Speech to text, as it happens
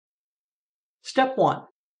Step 1.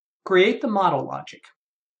 Create the model logic.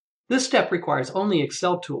 This step requires only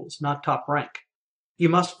Excel tools, not TopRank. You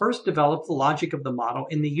must first develop the logic of the model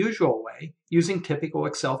in the usual way using typical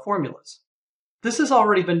Excel formulas. This has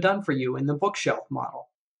already been done for you in the bookshelf model,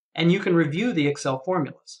 and you can review the Excel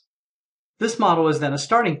formulas. This model is then a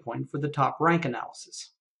starting point for the TopRank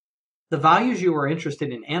analysis. The values you are interested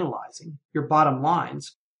in analyzing, your bottom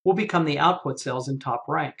lines, will become the output cells in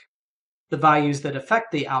TopRank. The values that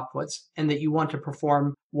affect the outputs and that you want to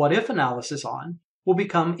perform what-if analysis on will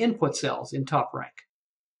become input cells in TopRank.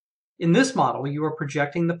 In this model, you are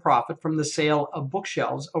projecting the profit from the sale of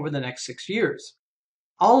bookshelves over the next 6 years.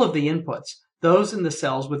 All of the inputs, those in the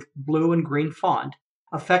cells with blue and green font,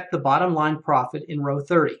 affect the bottom line profit in row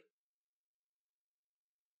 30.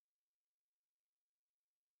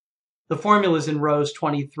 The formulas in rows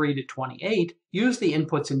 23 to 28 use the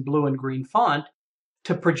inputs in blue and green font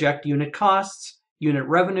to project unit costs, unit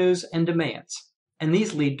revenues, and demands, and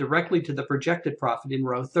these lead directly to the projected profit in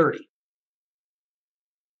row 30.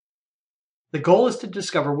 The goal is to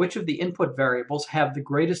discover which of the input variables have the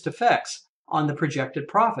greatest effects on the projected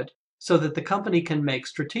profit so that the company can make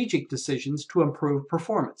strategic decisions to improve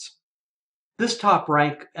performance. This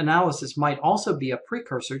TopRank analysis might also be a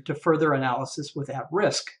precursor to further analysis with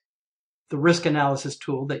at-risk, the risk analysis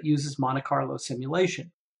tool that uses Monte Carlo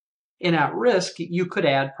simulation. In at-risk, you could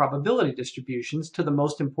add probability distributions to the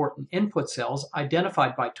most important input cells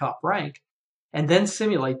identified by TopRank, and then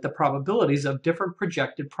simulate the probabilities of different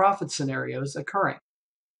projected profit scenarios occurring.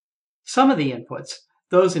 Some of the inputs,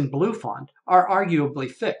 those in blue font, are arguably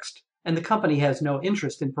fixed, and the company has no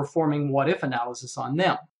interest in performing what-if analysis on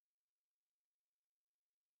them.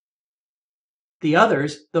 The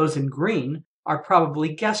others, those in green, are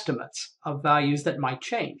probably guesstimates of values that might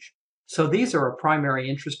change, so these are a primary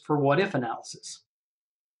interest for what-if analysis.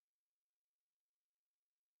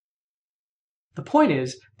 The point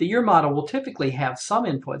is that your model will typically have some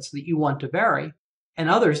inputs that you want to vary and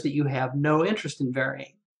others that you have no interest in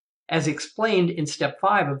varying. As explained in step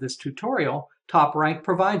 5 of this tutorial, TopRank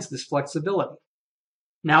provides this flexibility.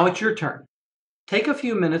 Now it's your turn. Take a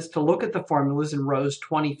few minutes to look at the formulas in rows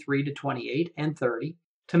 23 to 28 and 30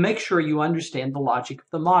 to make sure you understand the logic of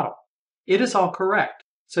the model. It is all correct,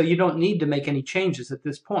 so you don't need to make any changes at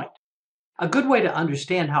this point. A good way to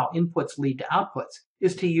understand how inputs lead to outputs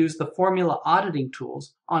is to use the formula auditing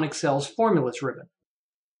tools on Excel's Formulas ribbon.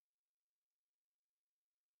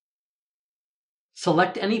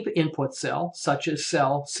 Select any input cell, such as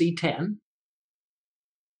cell C10,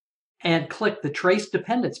 and click the Trace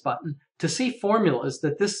Dependence button to see formulas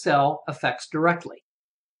that this cell affects directly.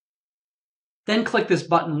 Then click this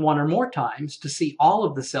button one or more times to see all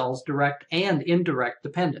of the cell's direct and indirect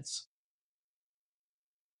dependence.